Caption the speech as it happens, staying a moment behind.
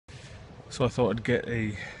So I thought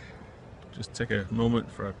I'd just take a moment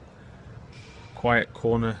for a quiet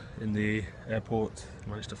corner in the airport.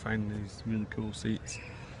 Managed to find these really cool seats,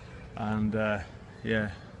 and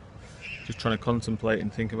yeah, just trying to contemplate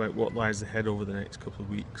and think about what lies ahead over the next couple of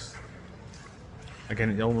weeks. Again,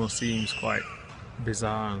 it almost seems quite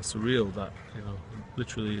bizarre and surreal that,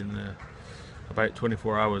 literally in about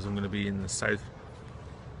 24 hours I'm going to be in the south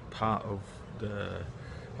part of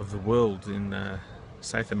the world, in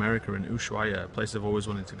South America, in Ushuaia, a place I've always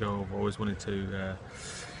wanted to go. I've always wanted to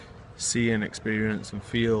see and experience and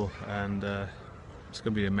feel, and it's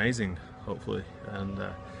going to be amazing, hopefully. And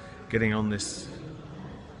getting on this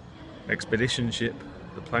expedition ship,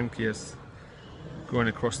 the Plankias, going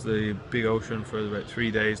across the big ocean for about 3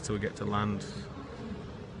 days till we get to land,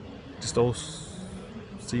 just all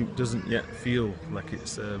doesn't yet feel like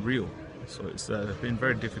it's real. So it's been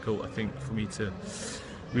very difficult, I think, for me to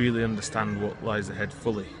really understand what lies ahead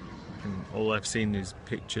fully. And all I've seen is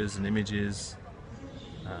pictures and images,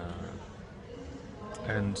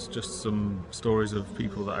 and just some stories of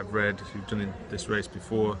people that I've read who've done this race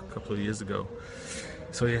before a couple of years ago.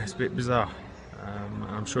 So yeah, it's a bit bizarre. And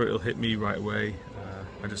I'm sure it'll hit me right away.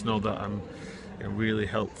 I just know that I'm really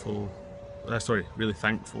really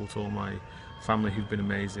thankful to all my family who've been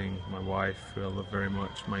amazing, my wife who I love very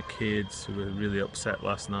much, my kids who were really upset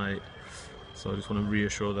last night. So I just want to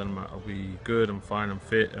reassure them I'll be good, I'm fine, I'm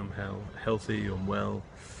fit, I'm healthy, I'm well.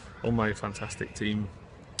 All my fantastic team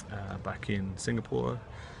back in Singapore,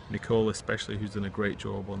 Nicole especially, who's done a great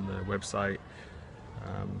job on the website,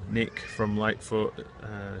 Nick from Lightfoot,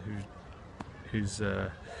 who's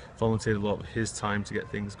volunteered a lot of his time to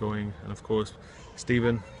get things going, and of course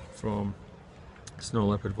Stephen from Snow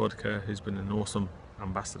Leopard Vodka, who's been an awesome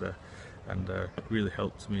ambassador and really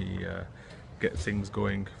helped me get things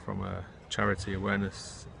going from a charity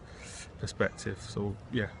awareness perspective. So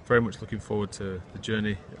yeah, very much looking forward to the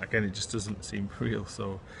journey. Again, it just doesn't seem real,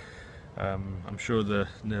 so I'm sure the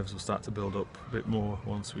nerves will start to build up a bit more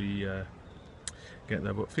once we get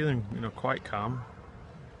there, but feeling quite calm,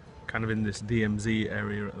 kind of in this DMZ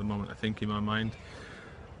area at the moment, I think, in my mind.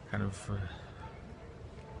 Kind of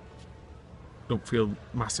don't feel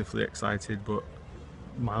massively excited, but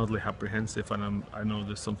mildly apprehensive, and I know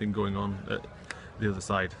there's something going on at the other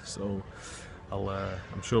side. So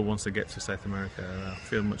I'm sure once I get to South America, I'll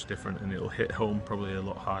feel much different, and it'll hit home probably a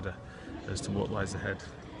lot harder as to what lies ahead.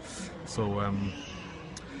 So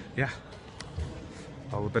yeah,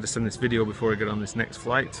 I'll better send this video before I get on this next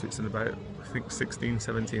flight. It's in about, I think,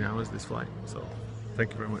 16-17 hours, this flight. So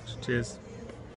thank you very much. Cheers.